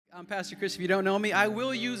I'm Pastor Cris. If you don't know me, I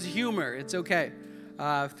will use humor. It's okay.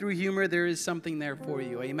 Through humor, there is something there for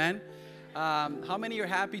you. Amen? How many are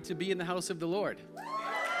happy to be in the house of the Lord?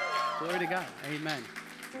 Glory to God. Amen.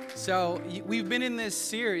 So we've been in this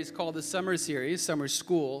series called the Summer Series, Summer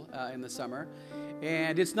School in the summer.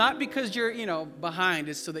 And it's not because you're, behind.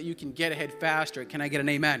 It's so that you can get ahead faster. Can I get an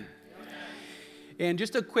amen? And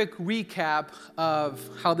just a quick recap of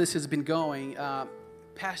how this has been going.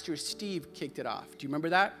 Pastor Steve kicked it off. Do you remember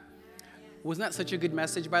that? Wasn't that such a good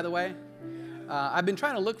message, by the way? I've been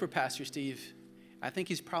trying to look for Pastor Steve. I think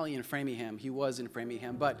he's probably in Framingham. He was in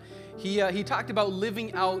Framingham. But he talked about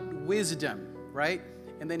living out wisdom, right?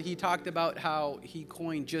 And then he talked about how he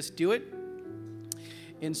coined Just Do It.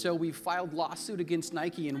 And so we filed lawsuit against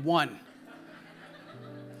Nike and won.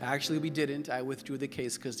 Actually, we didn't. I withdrew the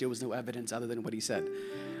case because there was no evidence other than what he said.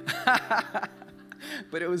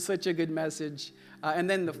 But it was such a good message. And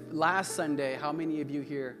then the last Sunday, how many of you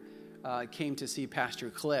here came to see Pastor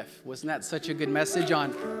Cliff? Wasn't that such a good message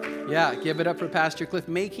on, give it up for Pastor Cliff,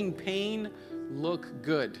 making pain look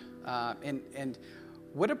good. And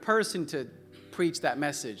what a person to preach that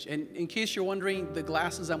message. And in case you're wondering, the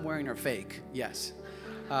glasses I'm wearing are fake. Yes.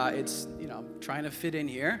 It's, trying to fit in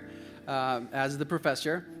here as the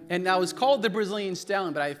professor. And I was called the Brazilian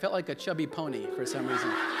Stallion, but I felt like a chubby pony for some reason.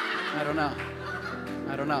 I don't know.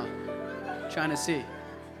 Trying to see.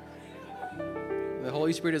 The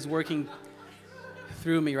Holy Spirit is working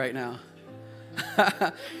through me right now.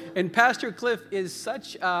 And Pastor Cliff is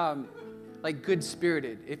such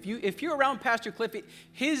good-spirited. If you're around Pastor Cliff,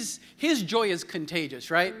 his joy is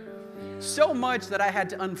contagious, right? So much that I had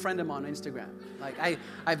to unfriend him on Instagram.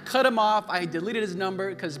 I've cut him off. I deleted his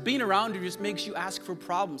number because being around him just makes you ask for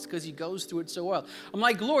problems because he goes through it so well. I'm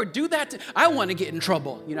like, Lord, do that. I want to get in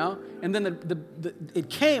trouble, And then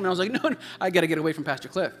it came, and I was like, no, I got to get away from Pastor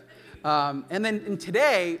Cliff. And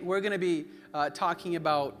today, we're going to be talking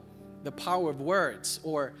about the power of words,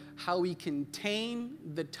 or how we can tame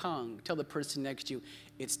the tongue. Tell the person next to you,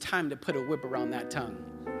 it's time to put a whip around that tongue.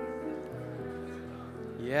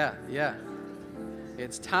 Yeah.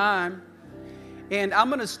 It's time. And I'm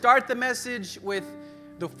going to start the message with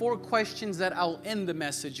the 4 questions that I'll end the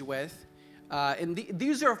message with. And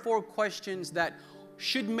these are 4 questions that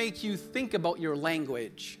should make you think about your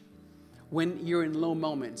language when you're in low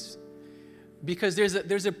moments. Because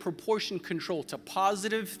there's a proportion control to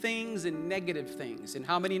positive things and negative things. And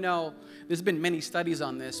how many know, there's been many studies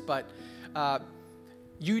on this, but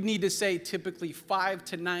you need to say typically 5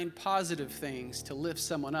 to 9 positive things to lift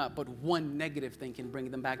someone up, but 1 negative thing can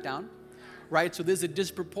bring them back down, right? So there's a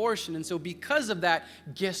disproportion. And so because of that,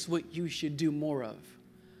 guess what you should do more of?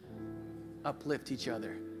 Uplift each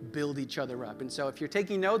other, build each other up. And so if you're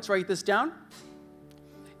taking notes, write this down.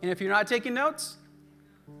 And if you're not taking notes,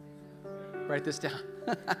 write this down.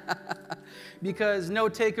 Because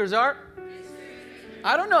note takers are?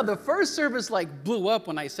 I don't know, the first service blew up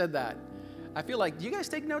when I said that. I feel like, do you guys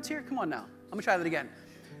take notes here? Come on now. I'm going to try that again.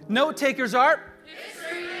 Note takers are?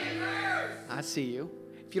 History makers. I see you.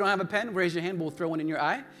 If you don't have a pen, raise your hand. We'll throw one in your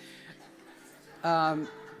eye. Hand.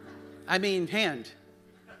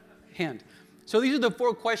 So these are the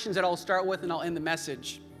 4 questions that I'll start with, and I'll end the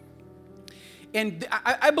message. And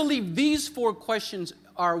I believe these 4 questions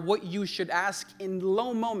are what you should ask in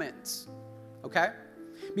low moments, okay?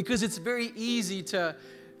 Because it's very easy to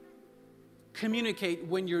communicate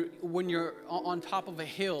when you're on top of a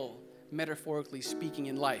hill, metaphorically speaking,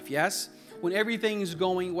 in life, yes? When everything's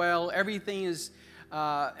going well, everybody's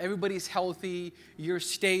healthy, you're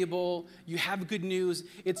stable, you have good news.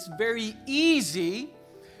 It's very easy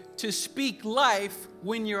to speak life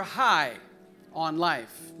when you're high on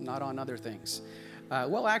life, not on other things.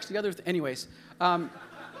 Anyways.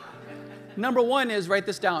 Number 1 is, write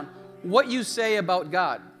this down, what you say about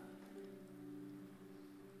God.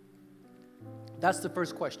 That's the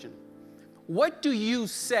first question. What do you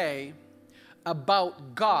say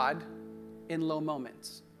about God in low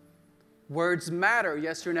moments? Words matter,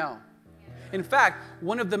 yes or no? In fact,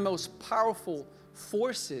 one of the most powerful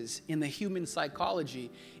forces in the human psychology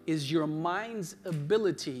is your mind's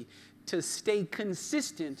ability to stay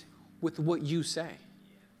consistent with what you say.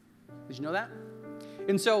 Did you know that?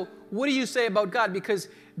 And so, what do you say about God? Because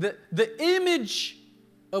the image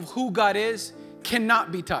of who God is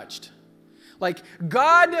cannot be touched.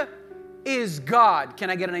 God is God. Can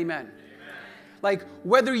I get an amen?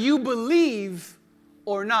 Whether you believe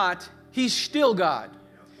or not, He's still God.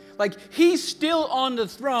 He's still on the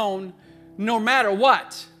throne no matter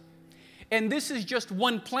what. And this is just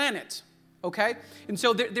one planet, okay? And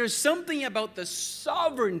so there's something about the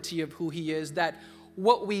sovereignty of who He is that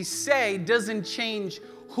what we say doesn't change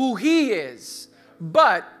who He is.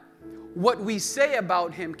 But what we say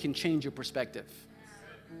about him can change your perspective.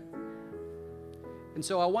 And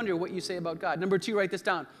so I wonder what you say about God. Number 2, write this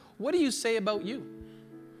down. What do you say about you?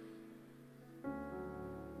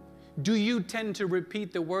 Do you tend to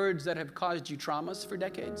repeat the words that have caused you traumas for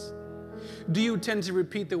decades? Do you tend to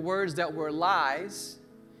repeat the words that were lies,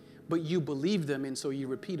 but you believe them and so you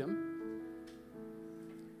repeat them?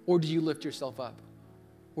 Or do you lift yourself up?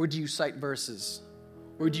 Or do you cite verses?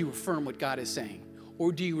 Or do you affirm what God is saying?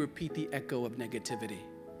 Or do you repeat the echo of negativity?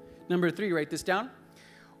 Number 3, write this down.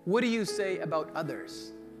 What do you say about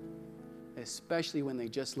others? Especially when they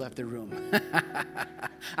just left the room.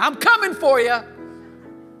 I'm coming for you.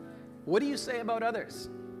 What do you say about others?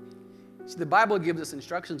 See, the Bible gives us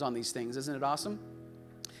instructions on these things. Isn't it awesome?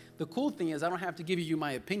 The cool thing is I don't have to give you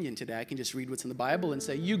my opinion today. I can just read what's in the Bible and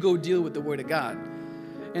say, you go deal with the Word of God.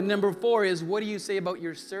 And number 4 is, what do you say about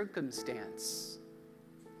your circumstance?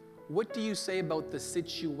 What do you say about the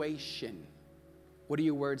situation? What are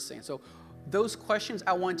your words saying? So those questions,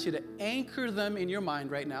 I want you to anchor them in your mind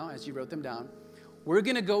right now as you wrote them down. We're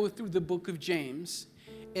going to go through the book of James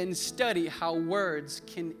and study how words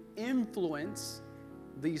can influence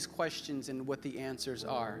these questions and what the answers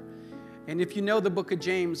are. And if you know the book of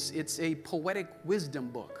James, it's a poetic wisdom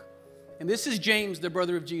book. And this is James, the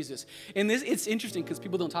brother of Jesus. And it's interesting because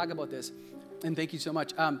people don't talk about this. And thank you so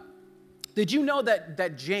much. Did you know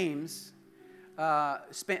that James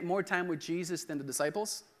spent more time with Jesus than the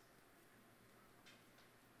disciples?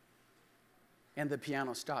 And the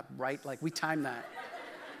piano stopped, right? Like we timed that.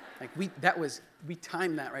 We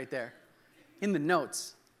timed that right there. In the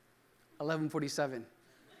notes, 11:47.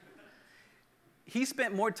 He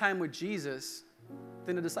spent more time with Jesus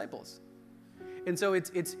than the disciples. And so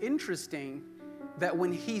it's interesting that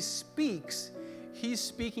when he speaks, he's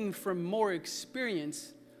speaking from more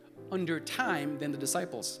experience under time than the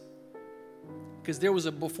disciples. Because there was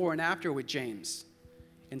a before and after with James.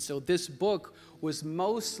 And so this book was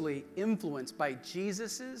mostly influenced by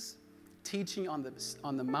Jesus's teaching on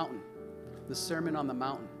the mountain, the Sermon on the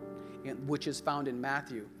Mountain, which is found in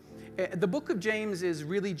Matthew. The book of James is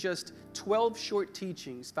really just 12 short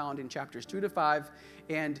teachings found in chapters 2 to 5,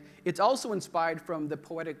 and it's also inspired from the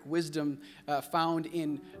poetic wisdom found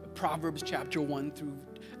in Proverbs chapter 1 through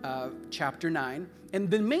chapter 9. And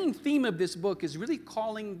the main theme of this book is really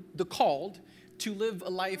calling the called to live a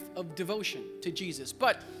life of devotion to Jesus.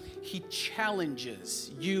 But he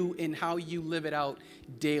challenges you in how you live it out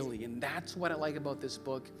daily. And that's what I like about this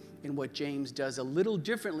book, and what James does a little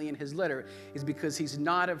differently in his letter is because he's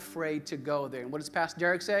not afraid to go there. And what does Pastor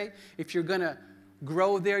Derek say? If you're going to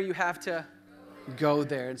grow there, you have to go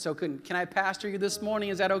there. And so can I pastor you this morning?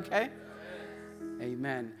 Is that okay?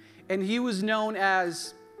 Amen. And he was known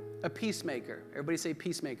as a peacemaker. Everybody say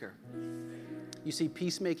peacemaker. You see,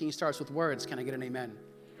 peacemaking starts with words. Can I get an amen?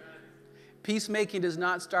 Peacemaking does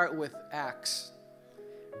not start with acts.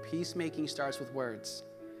 Peacemaking starts with words.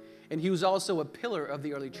 And he was also a pillar of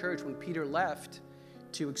the early church. When Peter left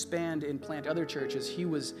to expand and plant other churches, he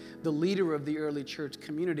was the leader of the early church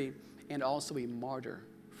community and also a martyr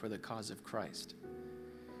for the cause of Christ.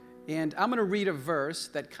 And I'm going to read a verse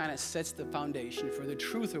that kind of sets the foundation for the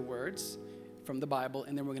truth of words from the Bible,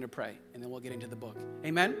 and then we're going to pray, and then we'll get into the book.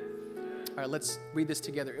 Amen? All right, let's read this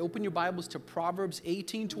together. Open your Bibles to Proverbs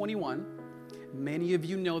 18:21. Many of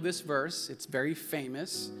you know this verse. It's very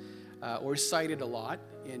famous or cited a lot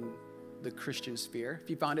in the Christian sphere. If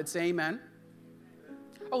you found it, say amen.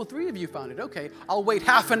 Oh, 3 of you found it. Okay, I'll wait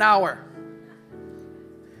half an hour.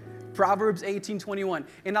 Proverbs 18:21.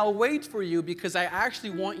 And I'll wait for you because I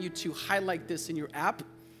actually want you to highlight this in your app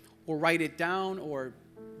or write it down or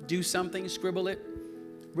do something, scribble it,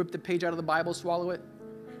 rip the page out of the Bible, swallow it.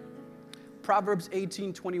 Proverbs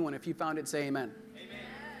 18:21. If you found it, say amen.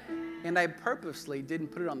 Amen. And I purposely didn't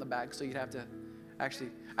put it on the back so you'd have to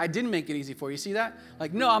I didn't make it easy for you. See that?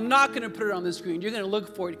 Like, no, I'm not going to put it on the screen. You're going to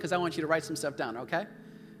look for it because I want you to write some stuff down, okay?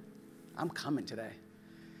 I'm coming today.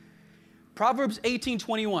 Proverbs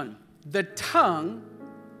 18:21. The tongue,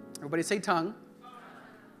 everybody say tongue.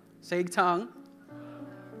 Say tongue.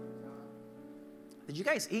 Did you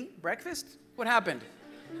guys eat breakfast? What happened?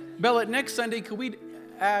 Bella, next Sunday, could we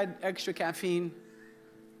add extra caffeine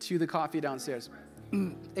to the coffee downstairs?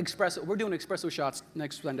 Espresso. We're doing espresso shots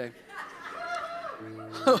next Sunday.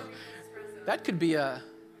 That could be a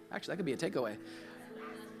takeaway.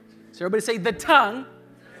 So everybody say the tongue.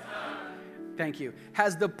 Thank you.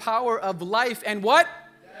 Has the power of life and what?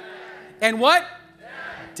 Death. And what?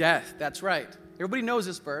 Death. That's right. Everybody knows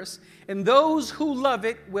this verse. And those who love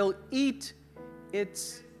it will eat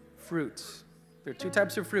its fruit. There are 2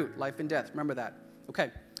 types of fruit, life and death. Remember that.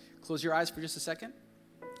 Okay. Close your eyes for just a second.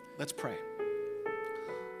 Let's pray.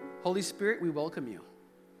 Holy Spirit, we welcome you.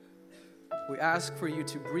 We ask for you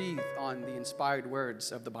to breathe on the inspired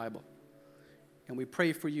words of the Bible. And we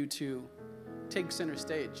pray for you to take center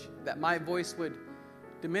stage, that my voice would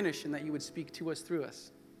diminish and that you would speak to us through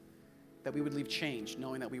us, that we would leave changed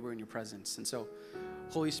knowing that we were in your presence. And so,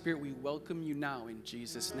 Holy Spirit, we welcome you now in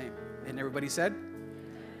Jesus' name. And everybody said,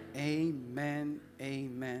 amen,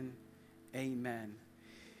 amen, amen.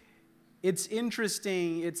 It's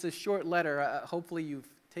interesting. It's a short letter. Hopefully you've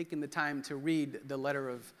taken the time to read the letter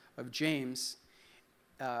of James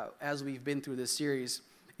as we've been through this series.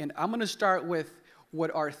 And I'm going to start with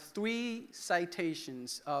what are 3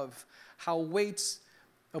 citations of how weights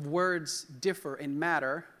of words differ in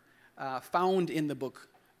matter found in the book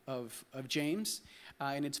of James.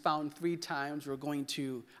 And it's found 3 times. We're going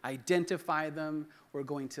to identify them. We're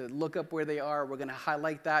going to look up where they are. We're going to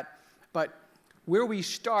highlight that. But where we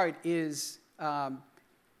start is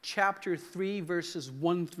chapter 3, verses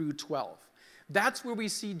 1 through 12. That's where we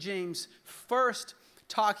see James first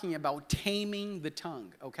talking about taming the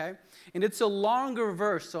tongue, okay? And it's a longer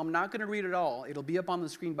verse, so I'm not going to read it all. It'll be up on the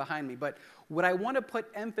screen behind me. But what I want to put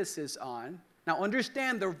emphasis on, now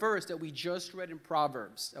understand the verse that we just read in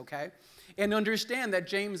Proverbs, okay? And understand that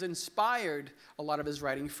James inspired a lot of his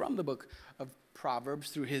writing from the book of Proverbs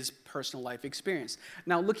through his personal life experience.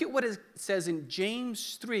 Now look at what it says in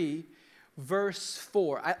James 3, verse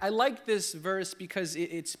 4. I like this verse because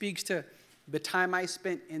it speaks to the time I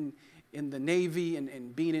spent in the Navy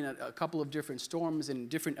and being in a couple of different storms and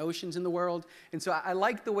different oceans in the world. And so I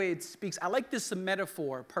like the way it speaks. I like this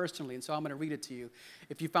metaphor personally, and so I'm going to read it to you.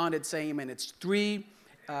 If you found it, say amen. It's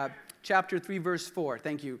chapter 3, verse 4.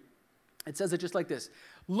 Thank you. It says it just like this.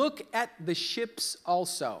 Look at the ships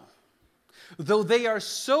also. Though they are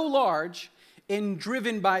so large and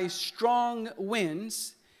driven by strong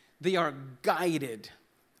winds, they are guided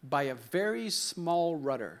by a very small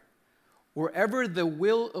rudder, wherever the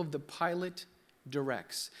will of the pilot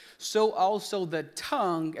directs. So also the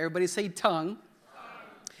tongue, everybody say tongue,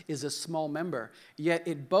 is a small member, yet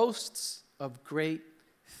it boasts of great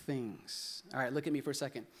things. All right, look at me for a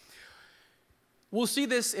second. We'll see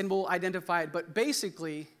this and we'll identify it, but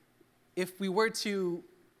basically, if we were to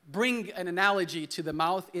bring an analogy to the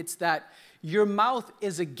mouth, it's that your mouth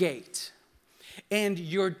is a gate, and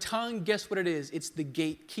your tongue, guess what it is? It's the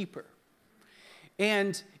gatekeeper.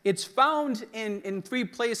 And it's found in 3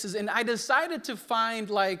 places, and I decided to find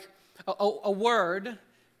like a word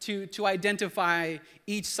to identify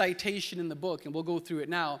each citation in the book, and we'll go through it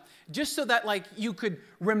now, just so that like you could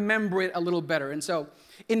remember it a little better. And so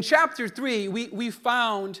in chapter 3, we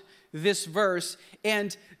found this verse,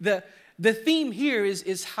 and the theme here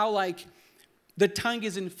is how like the tongue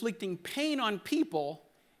is inflicting pain on people,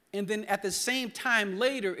 and then at the same time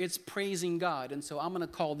later it's praising God. And so I'm going to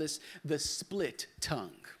call this the split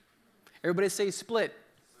tongue. Everybody say split.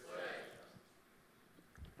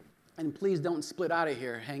 And please don't split out of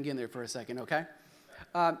here. Hang in there for a second, okay?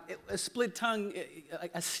 A split tongue,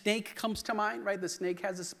 a snake comes to mind, right? The snake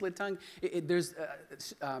has a split tongue. There's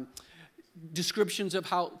descriptions of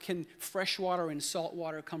how can fresh water and salt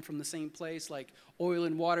water come from the same place, like oil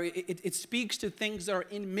and water. It speaks to things that are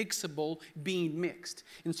immixable being mixed.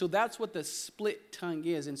 And so that's what the split tongue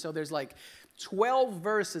is. And so there's like 12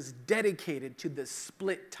 verses dedicated to the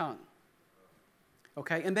split tongue.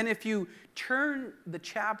 Okay, and then if you turn the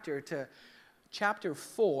chapter to chapter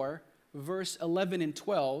 4, verse 11 and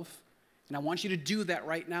 12, and I want you to do that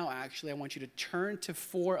right now, actually. I want you to turn to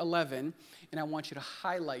 4:11, and I want you to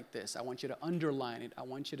highlight this. I want you to underline it. I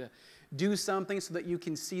want you to do something so that you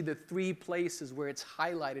can see the 3 places where it's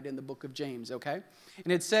highlighted in the book of James, okay?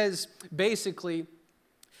 And it says, basically,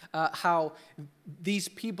 how these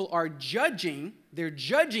people are judging. They're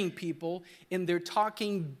judging people, and they're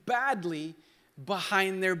talking badly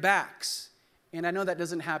behind their backs. And I know that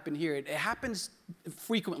doesn't happen here. It happens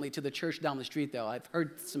frequently to the church down the street, though. I've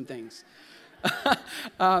heard some things.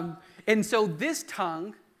 And so this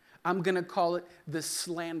tongue, I'm going to call it the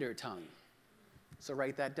slander tongue. So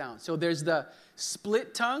write that down. So there's the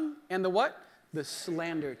split tongue and the what? The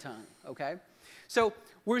slander tongue, okay? So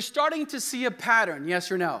we're starting to see a pattern, yes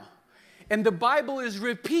or no? And the Bible is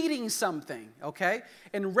repeating something, okay?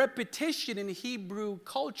 And repetition in Hebrew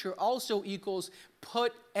culture also equals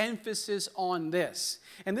put emphasis on this.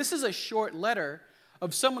 And this is a short letter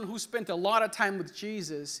of someone who spent a lot of time with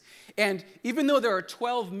Jesus. And even though there are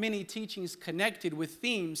 12 mini teachings connected with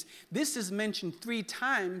themes, this is mentioned 3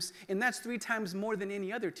 times, and that's 3 times more than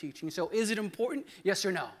any other teaching. So is it important? Yes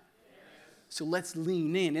or no? Yes. So let's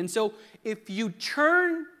lean in. And so if you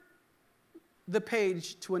turn the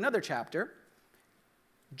page to another chapter,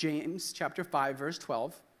 James chapter 5, verse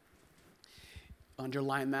 12.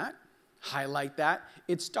 underline that, highlight that.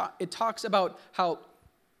 It talks about how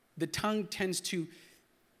the tongue tends to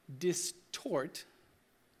distort,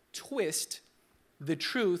 twist the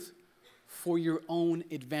truth for your own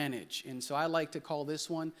advantage. And so I like to call this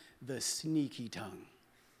one the sneaky tongue.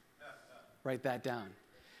 Write that down.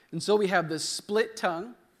 And so we have the split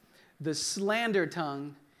tongue, the slander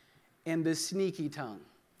tongue, and the sneaky tongue.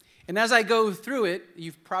 And as I go through it,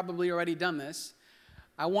 you've probably already done this,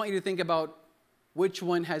 I want you to think about which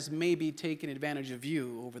one has maybe taken advantage of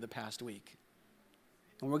you over the past week.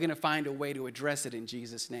 And we're going to find a way to address it in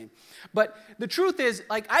Jesus' name. But the truth is,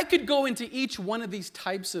 like, I could go into each one of these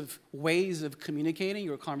types of ways of communicating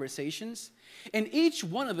or conversations, and each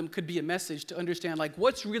one of them could be a message to understand, like,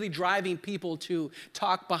 what's really driving people to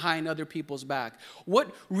talk behind other people's back?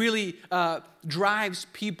 What really drives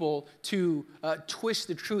people to twist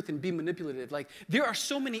the truth and be manipulative? Like, there are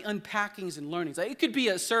so many unpackings and learnings. Like, it could be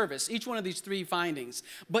a service, each one of these three findings.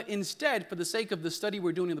 But instead, for the sake of the study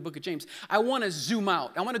we're doing in the book of James, I want to zoom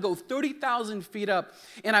out. I want to go 30,000 feet up,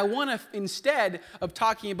 and I want to, instead of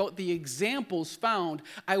talking about the examples found,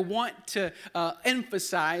 I want to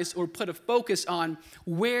emphasize or put a focus on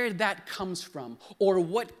where that comes from or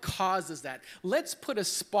what causes that. Let's put a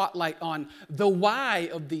spotlight on the why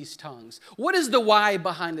of these tongues. What is the why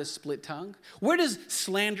behind a split tongue? Where does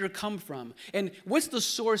slander come from? And what's the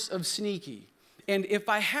source of sneaky? And if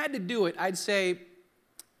I had to do it, I'd say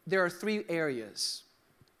there are three areas.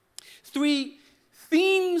 Three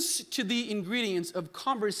themes to the ingredients of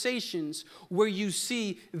conversations where you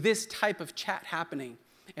see this type of chat happening.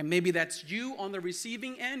 And maybe that's you on the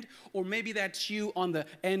receiving end, or maybe that's you on the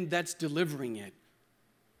end that's delivering it.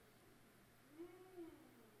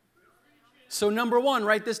 So number one,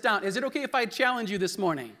 write this down. Is it okay if I challenge you this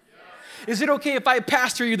morning? Yes. Is it okay if I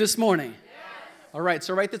pastor you this morning? Yes. All right,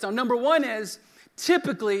 so write this down. Number one is,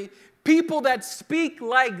 typically, people that speak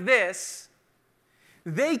like this,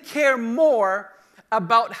 they care more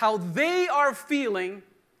about how they are feeling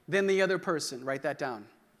than the other person. Write that down.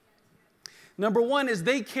 Number one is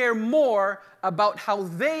they care more about how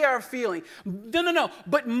they are feeling. No,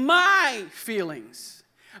 but my feelings.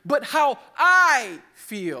 But how I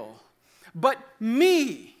feel. But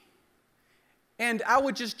me. And I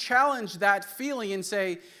would just challenge that feeling and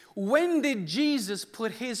say, when did Jesus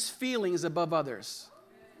put his feelings above others?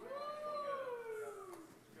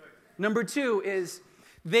 Number two is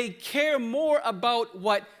they care more about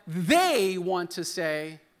what they want to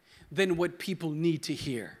say than what people need to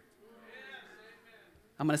hear.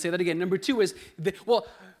 I'm going to say that again. Number two is, but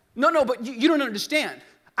you don't understand.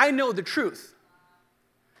 I know the truth.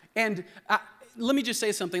 And let me just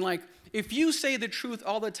say something, like, if you say the truth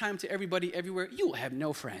all the time to everybody, everywhere, you will have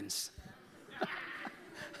no friends.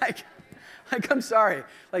 I'm sorry.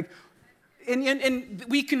 Like, and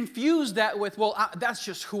we confuse that with, that's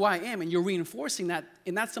just who I am, and you're reinforcing that,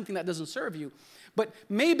 and that's something that doesn't serve you. But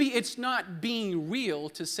maybe it's not being real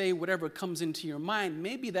to say whatever comes into your mind.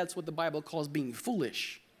 Maybe that's what the Bible calls being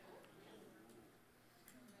foolish.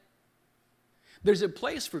 There's a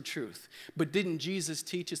place for truth, but didn't Jesus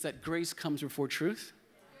teach us that grace comes before truth?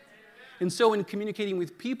 And so in communicating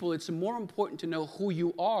with people, it's more important to know who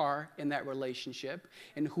you are in that relationship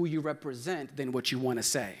and who you represent than what you want to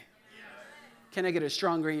say. Can I get a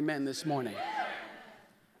stronger amen this morning?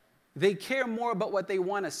 They care more about what they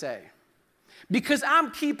want to say. Because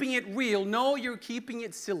I'm keeping it real. No, you're keeping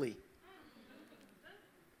it silly.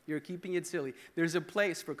 You're keeping it silly. There's a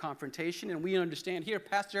place for confrontation, and we understand here,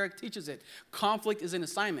 Pastor Eric teaches it. Conflict is an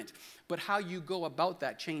assignment, but how you go about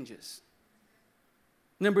that changes.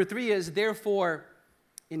 Number three is, therefore,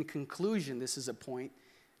 in conclusion, this is a point,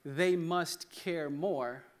 they must care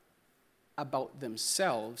more about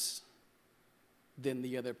themselves than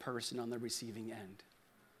the other person on the receiving end.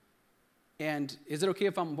 And is it okay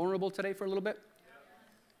if I'm vulnerable today for a little bit?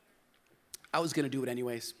 I was going to do it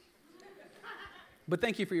anyways. But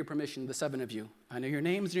thank you for your permission, the 7 of you. I know your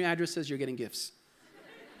names and your addresses, you're getting gifts.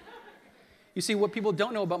 You see, what people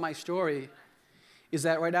don't know about my story is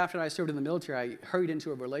that right after I served in the military, I hurried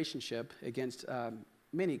into a relationship against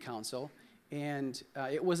many counsel, and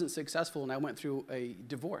it wasn't successful, and I went through a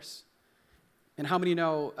divorce. And how many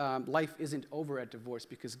know life isn't over at divorce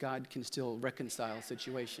because God can still reconcile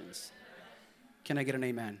situations? Can I get an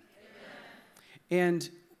amen? And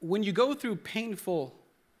when you go through painful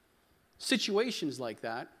situations like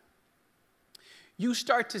that, you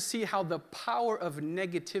start to see how the power of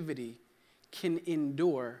negativity can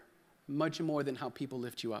endure much more than how people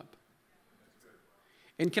lift you up.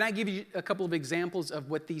 And can I give you a couple of examples of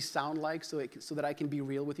what these sound like so that I can be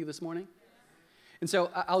real with you this morning? And so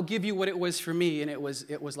I'll give you what it was for me, and it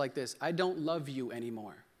was like this. I don't love you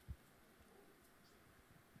anymore.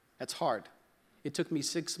 That's hard. It took me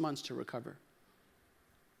 6 months to recover.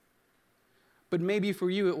 But maybe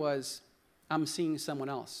for you it was, I'm seeing someone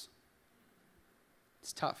else.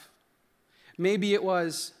 It's tough. Maybe it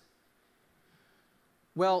was,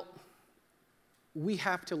 well, we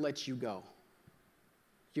have to let you go.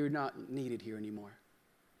 You're not needed here anymore.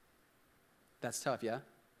 That's tough, yeah?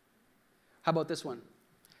 How about this one?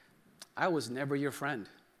 I was never your friend.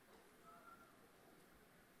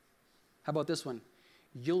 How about this one?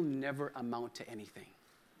 You'll never amount to anything.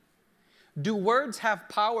 Do words have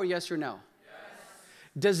power, yes or no?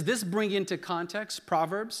 Does this bring into context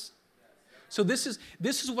Proverbs? So this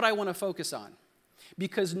is what I want to focus on,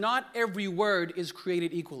 because not every word is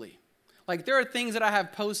created equally. Like, there are things that I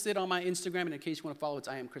have posted on my Instagram, and in case you want to follow, it's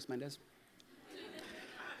I am Cris Mendes.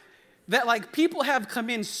 That, like, people have come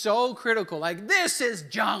in so critical, like, this is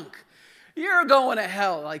junk. You're going to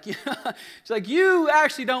hell. Like, it's like, you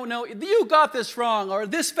actually don't know, you got this wrong, or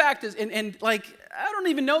this fact is, and like, I don't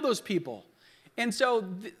even know those people. And so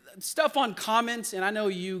stuff on comments, and I know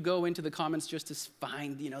you go into the comments just to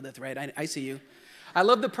find, the thread. I see you. I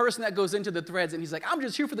love the person that goes into the threads, and he's like, I'm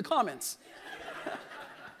just here for the comments.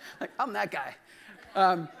 Like, I'm that guy.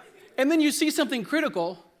 And then you see something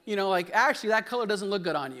critical, like, actually, that color doesn't look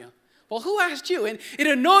good on you. Well, who asked you? And it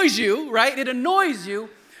annoys you, right? It annoys you,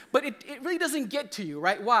 but it really doesn't get to you,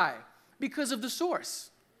 right? Why? Because of the source.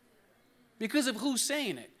 Because of who's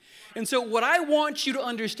saying it. And so what I want you to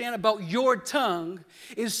understand about your tongue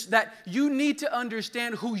is that you need to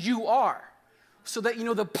understand who you are so that you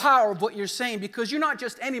know the power of what you're saying, because you're not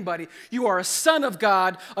just anybody. You are a son of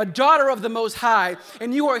God, a daughter of the Most High,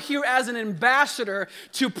 and you are here as an ambassador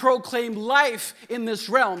to proclaim life in this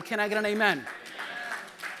realm. Can I get an amen?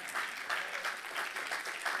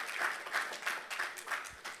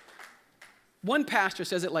 One pastor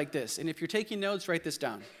says it like this, and if you're taking notes, write this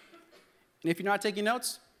down. And if you're not taking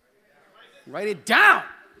notes, write it down.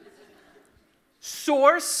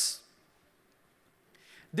 Source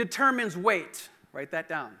determines weight. Write that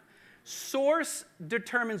down. Source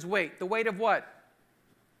determines weight. The weight of what?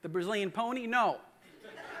 The Brazilian pony? No.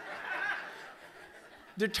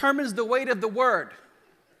 Determines the weight of the word.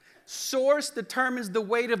 Source determines the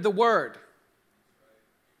weight of the word.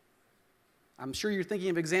 I'm sure you're thinking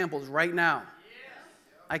of examples right now.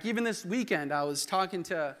 Like, even this weekend, I was talking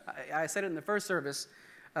to, I said it in the first service,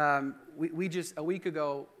 we just, a week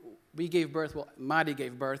ago, we gave birth, Madi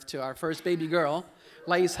gave birth to our first baby girl,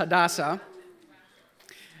 Lais Hadassah.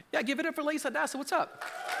 Yeah, give it up for Lais Hadassah. What's up?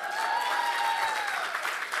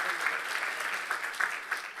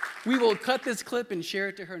 We will cut this clip and share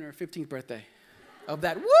it to her on her 15th birthday of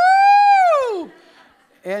that. Woo!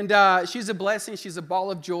 And she's a blessing. She's a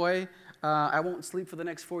ball of joy. I won't sleep for the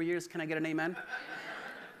next 4 years. Can I get an amen?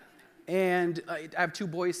 And I have 2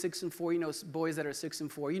 boys, 6 and 4. Boys that are 6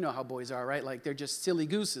 and 4, you know how boys are, right? Like, they're just silly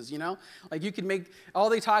gooses, Like, you can make, all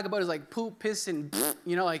they talk about is like poop, piss, and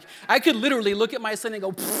like, I could literally look at my son and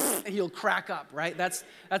go, and he'll crack up, right? That's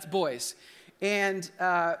boys. And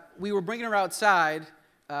we were bringing her outside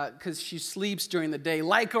because she sleeps during the day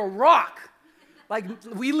like a rock. Like,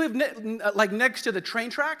 we live next to the train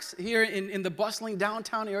tracks here in the bustling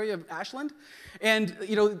downtown area of Ashland. And,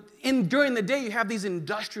 during the day, you have these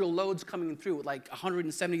industrial loads coming through, like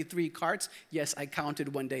 173 carts. Yes, I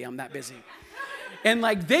counted one day. I'm that busy. And,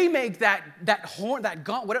 like, they make that horn, that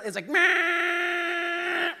gaunt, whatever. It's like,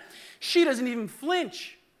 Mah! She doesn't even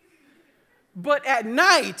flinch. But at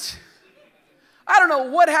night, I don't know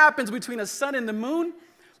what happens between the sun and the moon.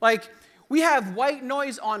 Like, we have white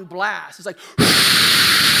noise on blast. It's like,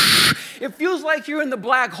 it feels like you're in the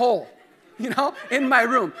black hole, in my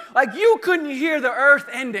room. Like, you couldn't hear the earth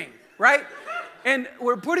ending, right? And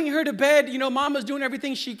we're putting her to bed. Mama's doing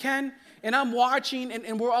everything she can. And I'm watching,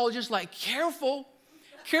 and we're all just like, careful,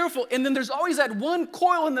 careful. And then there's always that one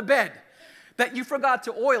coil in the bed that you forgot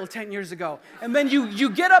to oil 10 years ago. And then you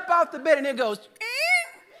get up out the bed, and it goes,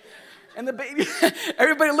 and the baby,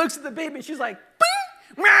 everybody looks at the baby, and she's like,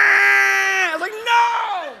 I was like,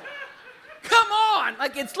 no! Come on!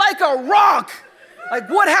 Like, it's like a rock. Like,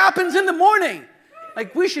 what happens in the morning?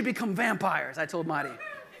 Like, we should become vampires, I told Madi.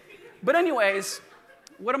 But anyways,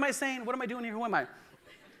 what am I saying? What am I doing here? Who am I?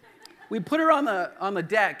 We put her on the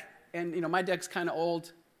deck, and, my deck's kind of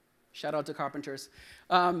old. Shout out to carpenters.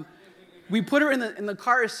 We put her in the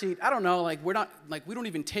car seat. I don't know, we don't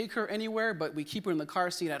even take her anywhere, but we keep her in the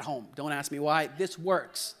car seat at home. Don't ask me why. This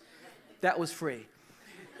works. That was free.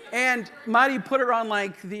 And Madi put her on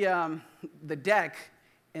the deck,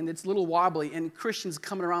 and it's a little wobbly, and Christian's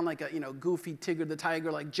coming around like a goofy Tigger the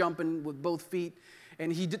Tiger, like jumping with both feet.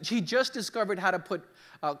 And he just discovered how to put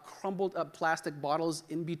crumbled up plastic bottles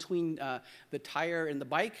in between the tire and the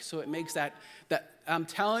bike, so it makes that I'm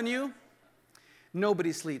telling you,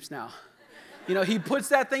 nobody sleeps now. You know, he puts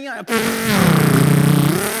that thing on,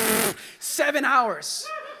 7 hours.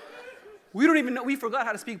 We don't even know, we forgot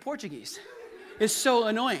how to speak Portuguese. It's so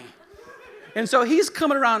annoying. And so he's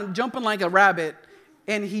coming around jumping like a rabbit,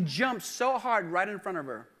 and he jumps so hard right in front of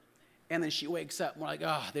her. And then she wakes up, and we're like,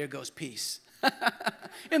 oh, there goes peace.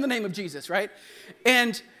 In the name of Jesus, right?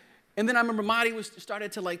 And then I remember Marty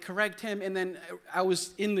started to like correct him, and then I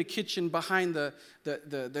was in the kitchen behind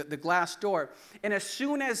the glass door. And as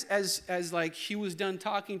soon as like he was done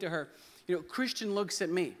talking to her, you know, Christian looks at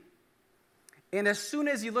me. And as soon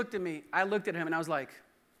as he looked at me, I looked at him and I was like,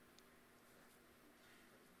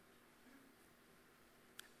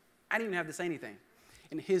 I didn't even have to say anything.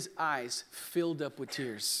 And his eyes filled up with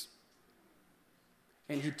tears.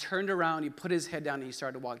 And he turned around, he put his head down, and he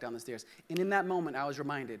started to walk down the stairs. And in that moment, I was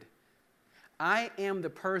reminded, I am the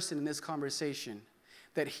person in this conversation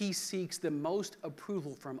that he seeks the most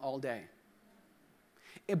approval from all day.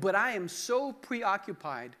 But I am so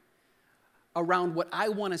preoccupied around what I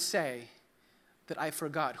want to say that I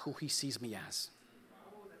forgot who he sees me as.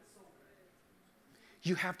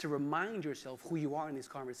 You have to remind yourself who you are in these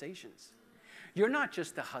conversations. You're not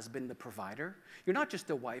just the husband, the provider. You're not just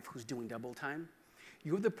the wife who's doing double time.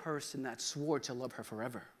 You're the person that swore to love her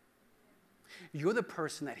forever. You're the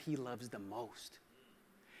person that he loves the most.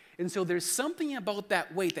 And so there's something about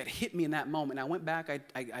that weight that hit me in that moment. I went back,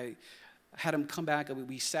 I had him come back, and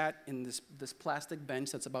we sat in this plastic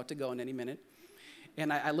bench that's about to go in any minute.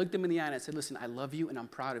 And I looked him in the eye and I said, listen, I love you and I'm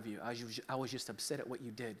proud of you. I was just upset at what you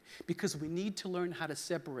did. Because we need to learn how to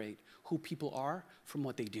separate who people are from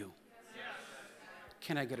what they do. Yes.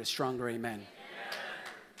 Can I get a stronger amen? Yes.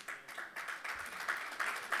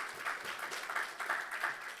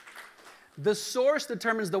 The source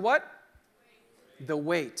determines the what? Weight. The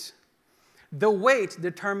weight. The weight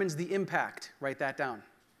determines the impact. Write that down.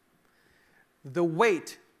 The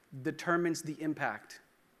weight determines the impact.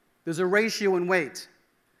 There's a ratio in weight.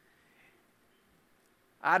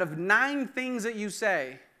 Out of 9 things that you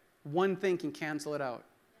say, 1 thing can cancel it out.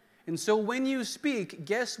 And so when you speak,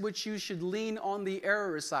 guess what you should lean on the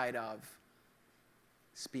error side of?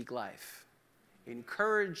 Speak life.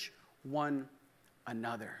 Encourage one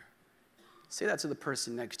another. Say that to the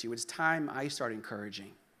person next to you. It's time I start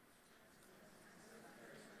encouraging.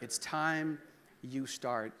 It's time you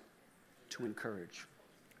start to encourage.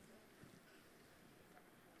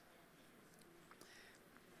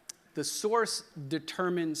 The source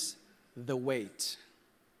determines the weight.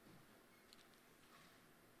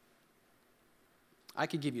 I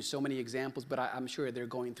could give you so many examples, but I'm sure they're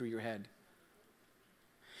going through your head.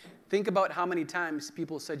 Think about how many times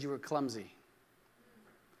people said you were clumsy.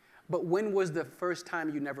 But when was the first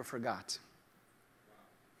time you never forgot?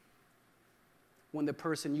 When the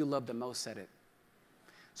person you loved the most said it.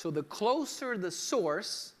 So the closer the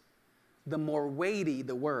source, the more weighty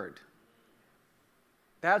the word.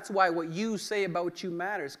 That's why what you say about you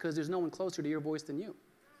matters, because there's no one closer to your voice than you.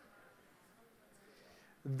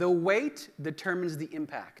 The weight determines the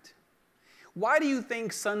impact. Why do you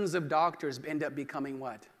think sons of doctors end up becoming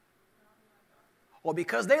what? Well,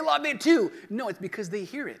 because they love it too. No, it's because they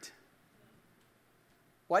hear it.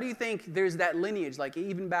 Why do you think there's that lineage? Like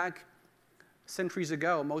even back centuries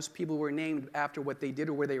ago, most people were named after what they did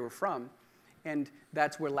or where they were from. And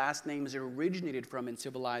that's where last names originated from in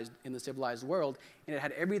the civilized world. And it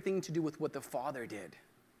had everything to do with what the father did,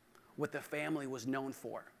 what the family was known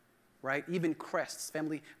for, right? Even crests.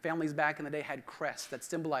 Families back in the day had crests that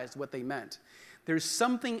symbolized what they meant. There's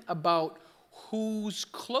something about who's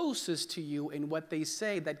closest to you and what they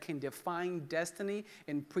say that can define destiny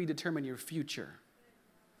and predetermine your future.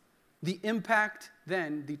 The impact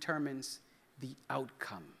then determines the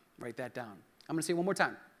outcome. Write that down. I'm going to say it one more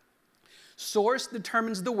time. Source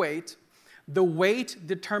determines the weight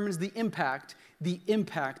determines the impact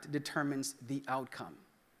determines the outcome.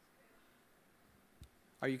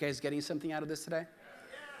 Are you guys getting something out of this today? Yes.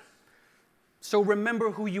 So remember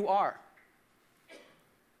who you are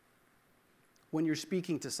when you're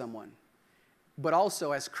speaking to someone. But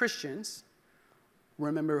also as Christians,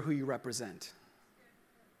 remember who you represent.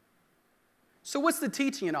 So what's the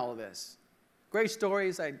teaching in all of this? Great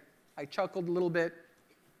stories. I chuckled a little bit.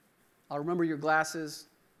 I'll remember your glasses.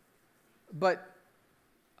 But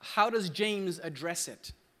how does James address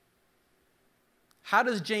it? How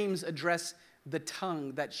does James address the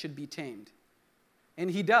tongue that should be tamed?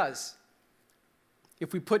 And he does.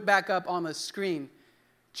 If we put back up on the screen,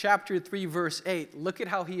 chapter 3, verse 8, look at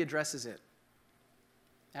how he addresses it.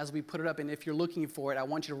 as we put it up. And if you're looking for it, I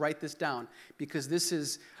want you to write this down because this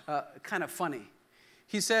is kind of funny.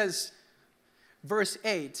 He says, verse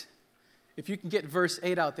 8, if you can get verse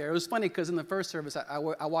 8 out there. It was funny because in the first service, I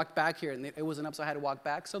walked back here and it wasn't up, so I had to walk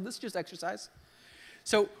back. So this is just exercise.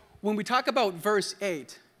 So when we talk about verse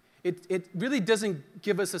 8, it really doesn't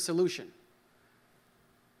give us a solution.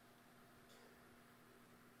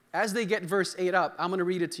 As they get verse 8 up, I'm going to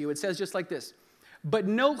read it to you. It says just like this. But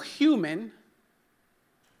no human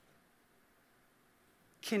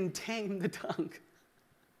can tame the tongue.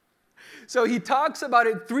 So he talks about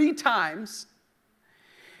it 3 times,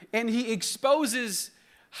 and he exposes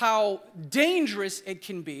how dangerous it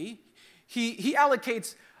can be. He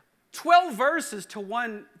allocates 12 verses to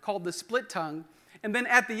one called the split tongue, and then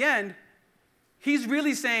at the end, he's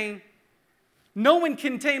really saying, no one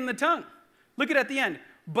can tame the tongue. Look at the end.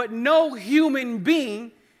 But no human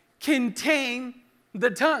being can tame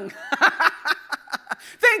the tongue.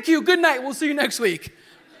 Thank you. Good night. We'll see you next week.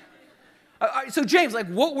 So James, like,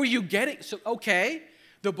 what were you getting? So, okay,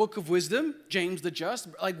 the book of wisdom, James the just.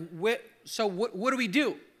 Like, what do we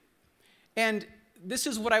do? And this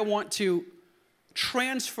is what I want to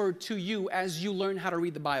transfer to you as you learn how to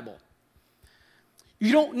read the Bible.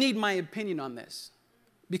 You don't need my opinion on this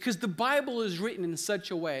because the Bible is written in such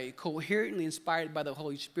a way, coherently inspired by the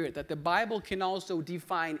Holy Spirit, that the Bible can also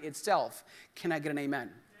define itself. Can I get an amen?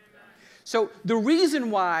 Amen. So the reason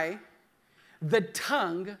why the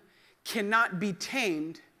tongue cannot be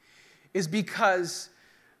tamed is because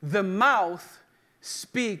the mouth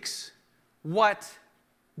speaks what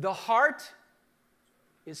the heart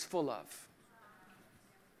is full of.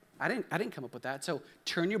 I didn't come up with that. So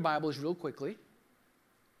turn your Bibles real quickly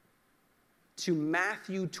to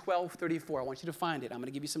Matthew 12:34. I want you to find it. I'm going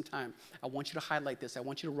to give you some time. I want you to highlight this. I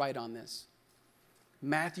want you to write on this.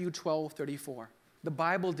 Matthew 12:34. The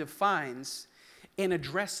Bible defines and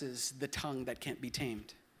addresses the tongue that can't be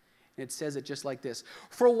tamed. And it says it just like this.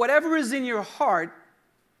 For whatever is in your heart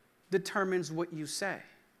determines what you say.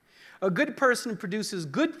 A good person produces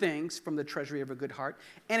good things from the treasury of a good heart,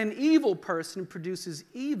 and an evil person produces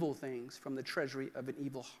evil things from the treasury of an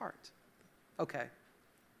evil heart. Okay.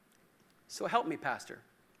 So help me, Pastor.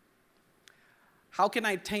 How can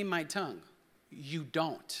I tame my tongue? You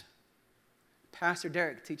don't. Pastor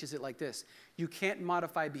Derek teaches it like this. You can't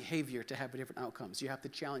modify behavior to have different outcomes. You have to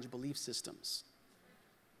challenge belief systems.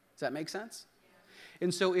 Does that make sense? Yeah.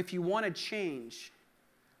 And so if you want to change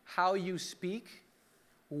how you speak,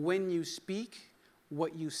 when you speak,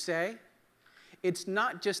 what you say, it's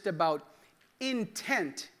not just about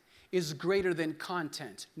intent is greater than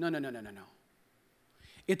content. No.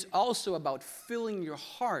 It's also about filling your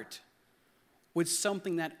heart with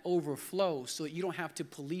something that overflows so that you don't have to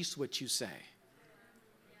police what you say.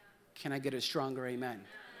 Can I get a stronger amen?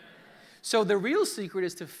 So the real secret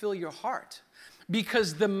is to fill your heart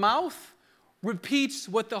because the mouth repeats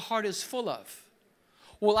what the heart is full of.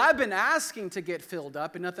 Well, I've been asking to get filled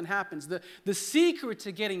up and nothing happens. The secret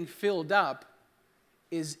to getting filled up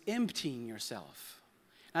is emptying yourself.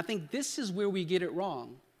 And I think this is where we get it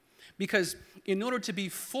wrong. Because in order to be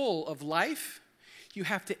full of life, you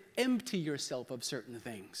have to empty yourself of certain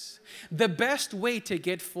things. The best way to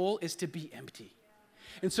get full is to be empty.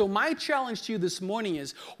 And so my challenge to you this morning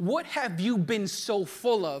is, what have you been so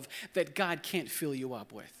full of that God can't fill you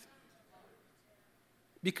up with?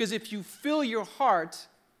 Because if you fill your heart,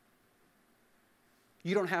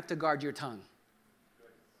 you don't have to guard your tongue.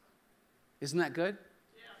 Isn't that good?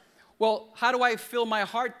 Well, how do I fill my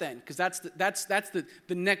heart then? Because that's the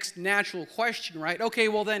next natural question, right? Okay,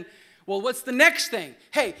 well, what's the next thing?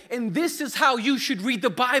 Hey, and this is how you should read the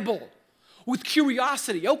Bible, with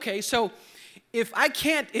curiosity. Okay, so if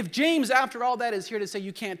James, after all that, is here to say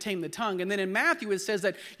you can't tame the tongue, and then in Matthew it says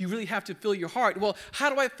that you really have to fill your heart. Well, how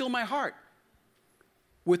do I fill my heart?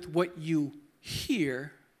 With what you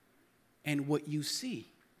hear and what you see.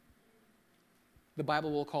 The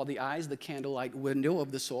Bible will call the eyes the candlelight window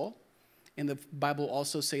of the soul. And the Bible will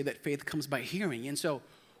also say that faith comes by hearing. And so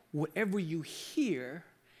whatever you hear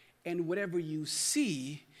and whatever you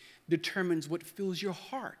see determines what fills your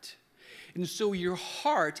heart. And so your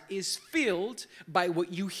heart is filled by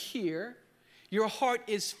what you hear, your heart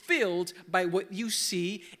is filled by what you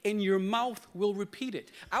see, and your mouth will repeat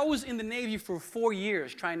it. I was in the Navy for 4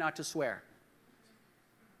 years trying not to swear.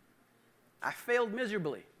 I failed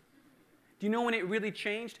miserably. Do you know when it really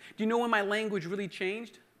changed? Do you know when my language really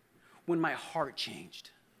changed? When my heart changed.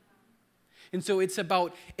 And so it's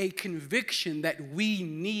about a conviction that we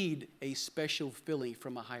need a special filling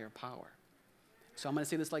from a higher power. So I'm going to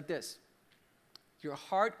say this like this. Your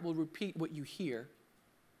heart will repeat what you hear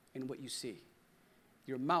and what you see.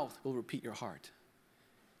 Your mouth will repeat your heart.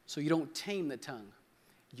 So you don't tame the tongue.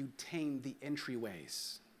 You tame the entryways.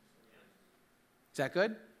 Is that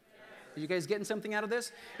good? Are you guys getting something out of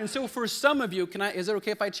this? And so for some of you, is it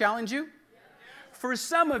okay if I challenge you? For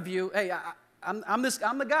some of you, hey, I'm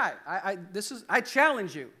the guy. I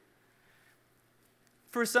challenge you.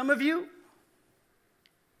 For some of you,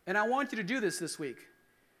 and I want you to do this week.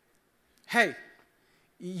 Hey,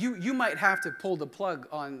 you might have to pull the plug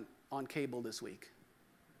on cable this week.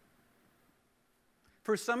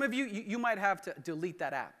 For some of you, you might have to delete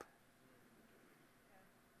that app.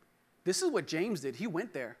 This is what James did. He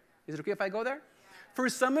went there. Is it okay if I go there? For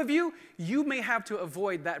some of you, you may have to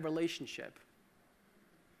avoid that relationship.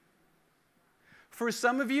 For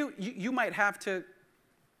some of you, you might have to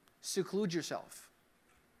seclude yourself.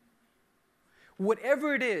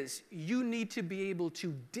 Whatever it is, you need to be able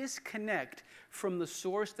to disconnect from the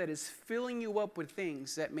source that is filling you up with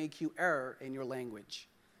things that make you err in your language.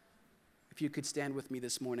 If you could stand with me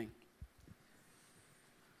this morning.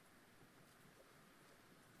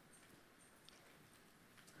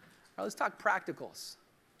 All right, let's talk practicals.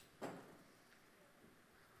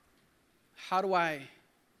 How do I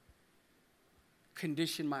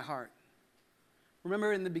condition my heart?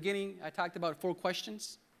 Remember in the beginning, I talked about 4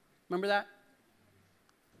 questions? Remember that?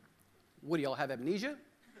 What, do y'all have amnesia?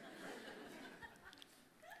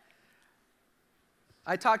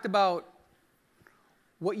 I talked about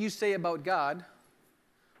what you say about God,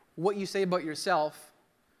 what you say about yourself,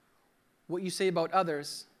 what you say about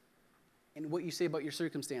others, and what you say about your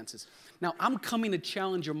circumstances. Now, I'm coming to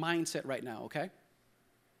challenge your mindset right now, okay?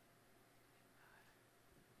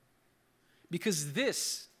 Because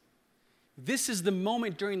this is the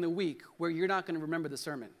moment during the week where you're not going to remember the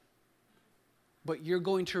sermon, but you're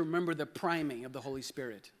going to remember the priming of the Holy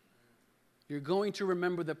Spirit. You're going to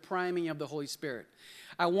remember the priming of the Holy Spirit.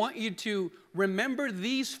 I want you to remember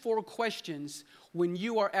these 4 questions when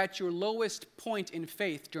you are at your lowest point in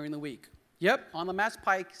faith during the week. Yep, on the Mass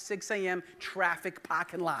Pike, 6 a.m., traffic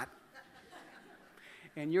parking lot.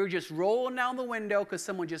 And you're just rolling down the window because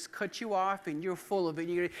someone just cut you off and you're full of it.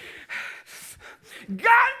 You're going,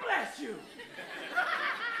 God bless you.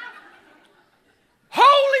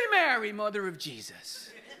 Holy Mary, Mother of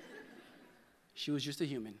Jesus. She was just a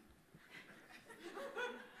human.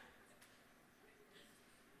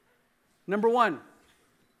 Number 1,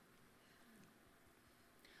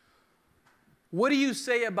 what do you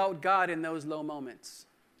say about God in those low moments?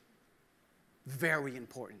 Very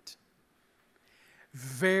important.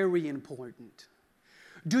 Very important.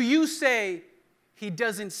 Do you say, He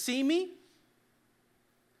doesn't see me?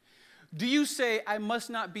 Do you say, I must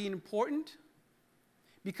not be important?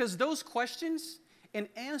 Because those questions and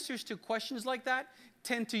answers to questions like that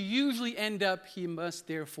tend to usually end up, He must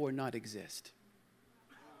therefore not exist.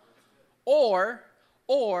 Or,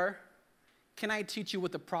 can I teach you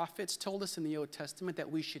what the prophets told us in the Old Testament?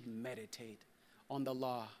 That we should meditate on the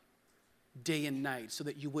law day and night so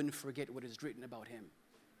that you wouldn't forget what is written about Him.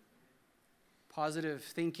 Positive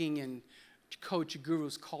thinking and coach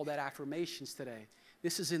gurus call that affirmations today.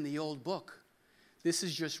 This is in the old book. This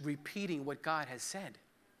is just repeating what God has said.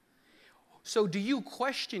 So do you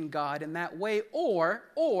question God in that way? Or,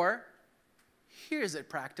 here's it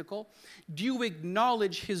practical, do you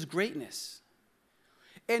acknowledge His greatness?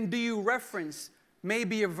 And do you reference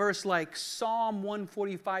maybe a verse like Psalm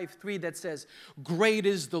 145:3 that says, great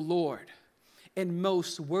is the Lord and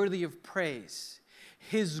most worthy of praise.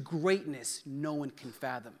 His greatness no one can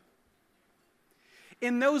fathom.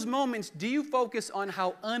 In those moments, do you focus on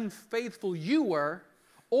how unfaithful you were,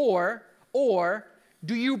 or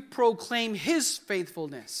do you proclaim His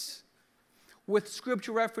faithfulness? With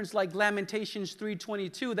scripture reference like Lamentations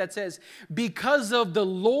 3:22 that says, because of the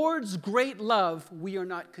Lord's great love, we are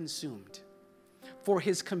not consumed, for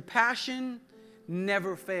His compassion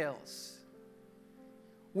never fails.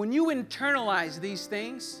 When you internalize these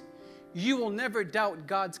things, you will never doubt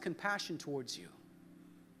God's compassion towards you.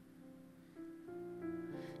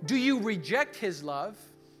 Do you reject His love,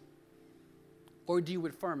 or do you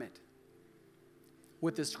affirm it?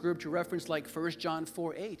 With the scripture reference like 1 John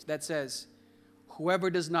 4:8 that says, whoever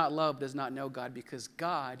does not love does not know God, because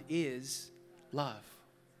God is love.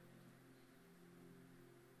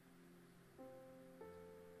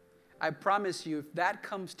 I promise you, if that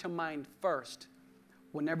comes to mind first,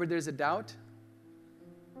 whenever there's a doubt,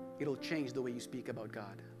 it'll change the way you speak about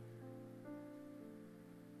God.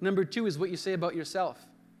 Number 2 is what you say about yourself.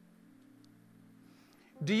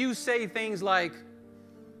 Do you say things like,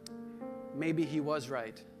 maybe he was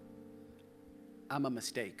right, I'm a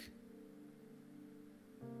mistake,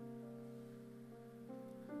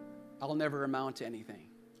 I'll never amount to anything?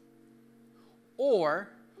 Or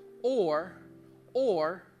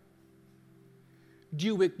Do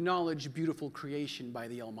you acknowledge beautiful creation by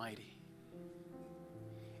the Almighty?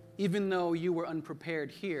 Even though you were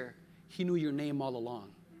unprepared here, He knew your name all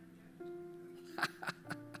along.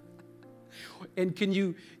 And can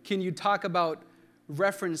you talk about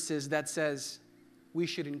references that says we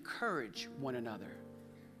should encourage one another?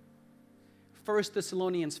 1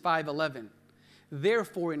 Thessalonians 5:11.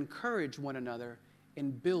 Therefore encourage one another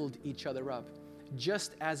and build each other up,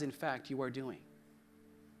 just as in fact you are doing.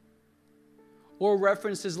 Or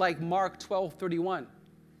references like Mark 12:31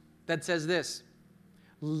 that says this: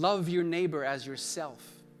 love your neighbor as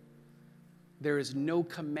yourself. There is no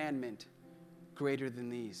commandment greater than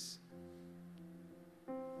these.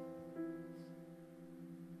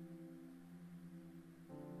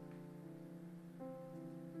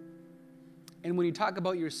 And when you talk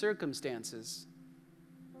about your circumstances,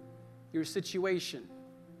 your situation,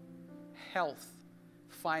 health,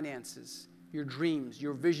 finances, your dreams,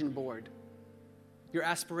 your vision board, your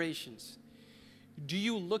aspirations, do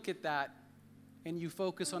you look at that and you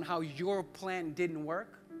focus on how your plan didn't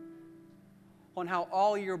work? On how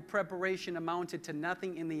all your preparation amounted to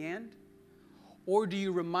nothing in the end? Or do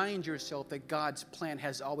you remind yourself that God's plan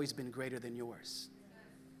has always been greater than yours?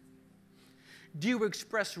 Do you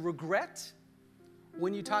express regret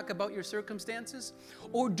when you talk about your circumstances?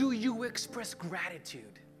 Or do you express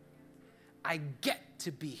gratitude? I get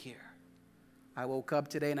to be here. I woke up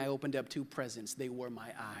today and I opened up 2 presents. They were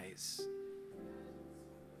my eyes.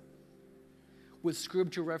 With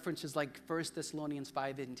scripture references like 1 Thessalonians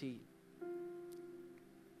 5:18.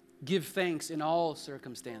 Give thanks in all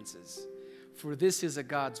circumstances, for this is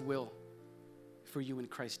God's will for you in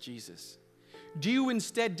Christ Jesus. Do you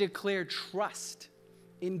instead declare trust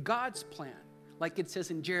in God's plan? Like it says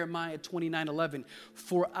in Jeremiah 29:11,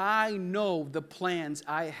 for I know the plans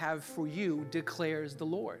I have for you, declares the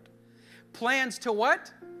Lord. Plans to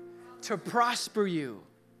what? To prosper you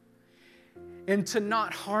and to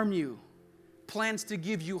not harm you. Plans to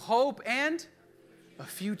give you hope and a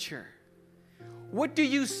future. What do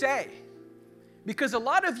you say? Because a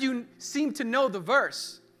lot of you seem to know the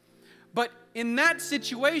verse. But in that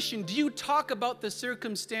situation, do you talk about the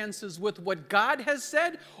circumstances with what God has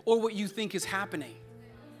said or what you think is happening?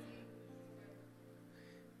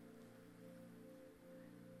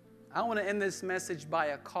 I want to end this message by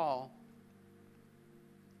a call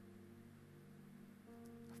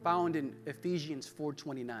found in Ephesians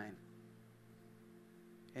 4:29.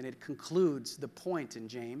 And it concludes the point in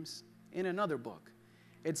James in another book.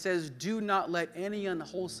 It says, do not let any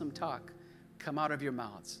unwholesome talk come out of your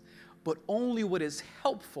mouths, but only what is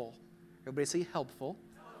helpful, everybody say helpful,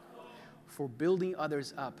 for building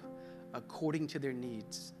others up according to their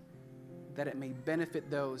needs, that it may benefit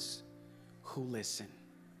those who listen.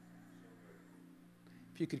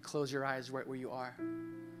 If you could close your eyes right where you are,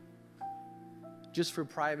 just for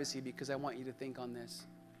privacy, because I want you to think on this.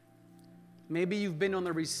 Maybe you've been on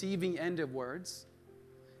the receiving end of words.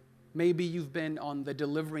 Maybe you've been on the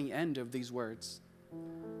delivering end of these words.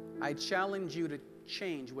 I challenge you to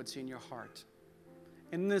change what's in your heart.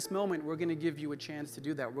 In this moment, we're going to give you a chance to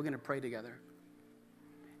do that. We're going to pray together.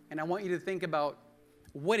 And I want you to think about,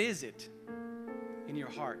 what is it in your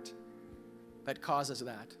heart that causes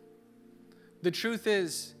that? The truth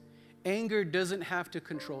is, anger doesn't have to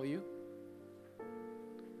control you.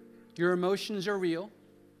 Your emotions are real,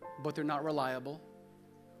 but they're not reliable.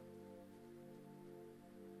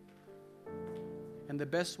 And the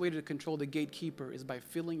best way to control the gatekeeper is by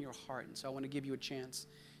filling your heart. And so I want to give you a chance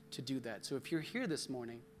to do that. So if you're here this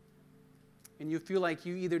morning and you feel like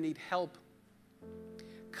you either need help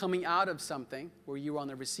coming out of something where you were on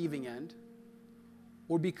the receiving end,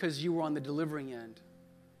 or because you were on the delivering end,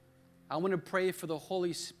 I want to pray for the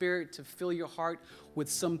Holy Spirit to fill your heart with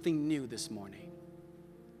something new this morning.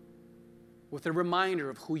 With a reminder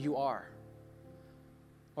of who you are.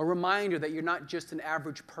 A reminder that you're not just an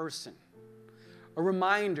average person. A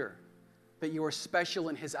reminder that you are special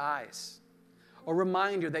in His eyes. A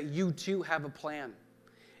reminder that you too have a plan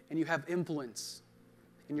and you have influence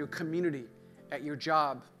in your community, at your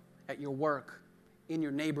job, at your work, in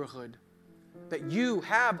your neighborhood. That you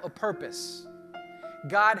have a purpose.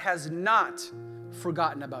 God has not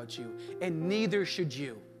forgotten about you, and neither should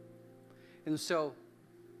you. And so,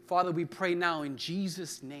 Father, we pray now in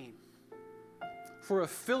Jesus' name for a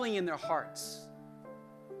filling in their hearts,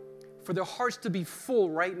 for their hearts to be full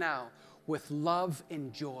right now with love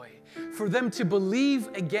and joy, for them to believe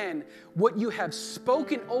again what you have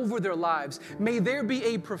spoken over their lives. May there be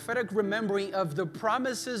a prophetic remembering of the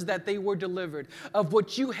promises that they were delivered, of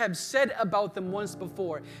what you have said about them once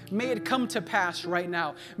before. May it come to pass right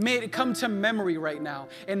now. May it come to memory right now.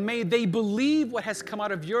 And may they believe what has come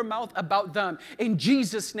out of your mouth about them in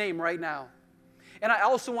Jesus' name right now. And I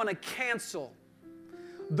also want to cancel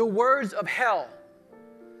the words of hell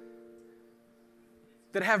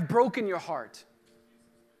that have broken your heart.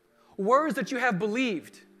 Words that you have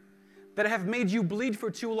believed, that have made you bleed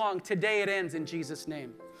for too long. Today it ends in Jesus'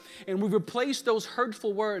 name. And we replace those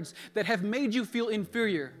hurtful words that have made you feel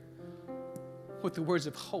inferior with the words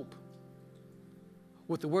of hope,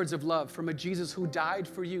 with the words of love from a Jesus who died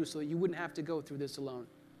for you so that you wouldn't have to go through this alone.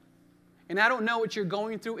 And I don't know what you're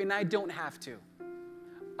going through, and I don't have to.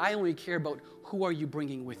 I only care about who are you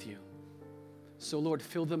bringing with you. So Lord,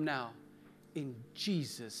 fill them now in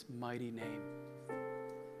Jesus' mighty name.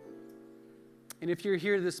 And if you're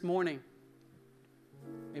here this morning,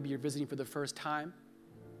 maybe you're visiting for the first time,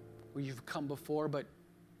 or you've come before, but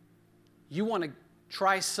you want to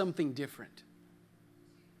try something different,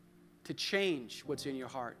 to change what's in your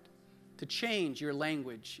heart, to change your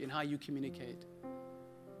language and how you communicate.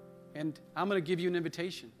 And I'm going to give you an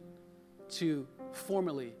invitation to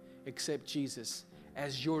formally accept Jesus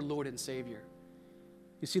as your Lord and Savior.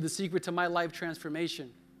 You see, the secret to my life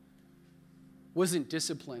transformation wasn't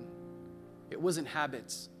discipline. It wasn't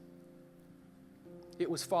habits. It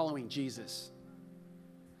was following Jesus.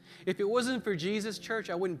 If it wasn't for Jesus,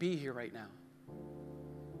 church, I wouldn't be here right now.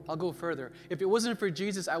 I'll go further. If it wasn't for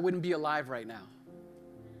Jesus, I wouldn't be alive right now.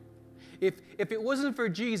 If it wasn't for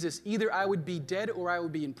Jesus, either I would be dead or I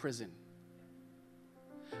would be in prison.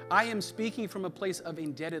 I am speaking from a place of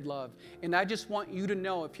indebted love. And I just want you to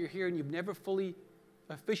know, if you're here and you've never fully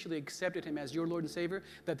officially accepted him as your Lord and Savior,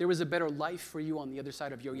 that there is a better life for you on the other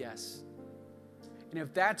side of your yes. And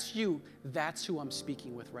if that's you, that's who I'm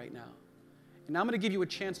speaking with right now. And I'm going to give you a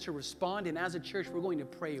chance to respond, and as a church, we're going to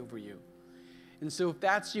pray over you. And so if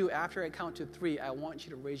that's you, after I count to 3, I want you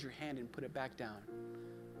to raise your hand and put it back down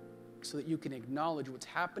so that you can acknowledge what's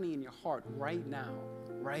happening in your heart right now,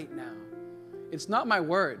 right now. It's not my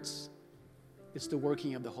words. It's the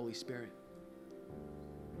working of the Holy Spirit.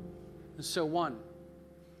 And so 1,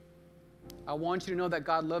 I want you to know that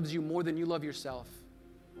God loves you more than you love yourself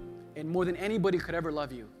and more than anybody could ever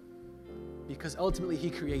love you because ultimately he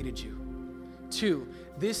created you. 2,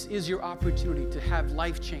 this is your opportunity to have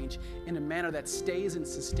life change in a manner that stays and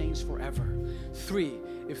sustains forever. 3,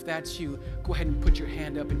 if that's you, go ahead and put your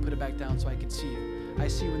hand up and put it back down so I can see you. I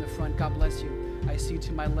see you in the front. God bless you. I see you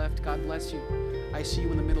to my left. God bless you. I see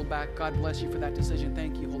you in the middle back. God bless you for that decision.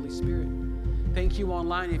 Thank you, Holy Spirit. Thank you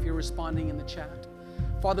online if you're responding in the chat.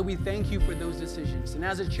 Father, we thank you for those decisions. And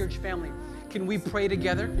as a church family, can we pray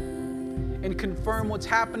together and confirm what's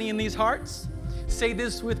happening in these hearts? Say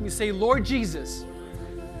this with me. Say, Lord Jesus,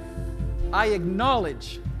 I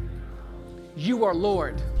acknowledge you are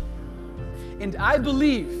Lord. And I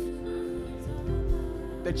believe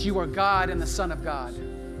that you are God and the Son of God.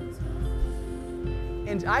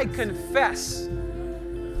 And I confess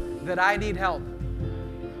that I need help.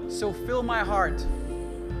 So fill my heart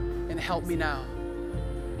and help me now.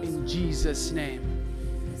 In Jesus' name,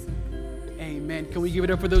 amen. Can we give it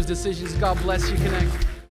up for those decisions? God bless you. Connect.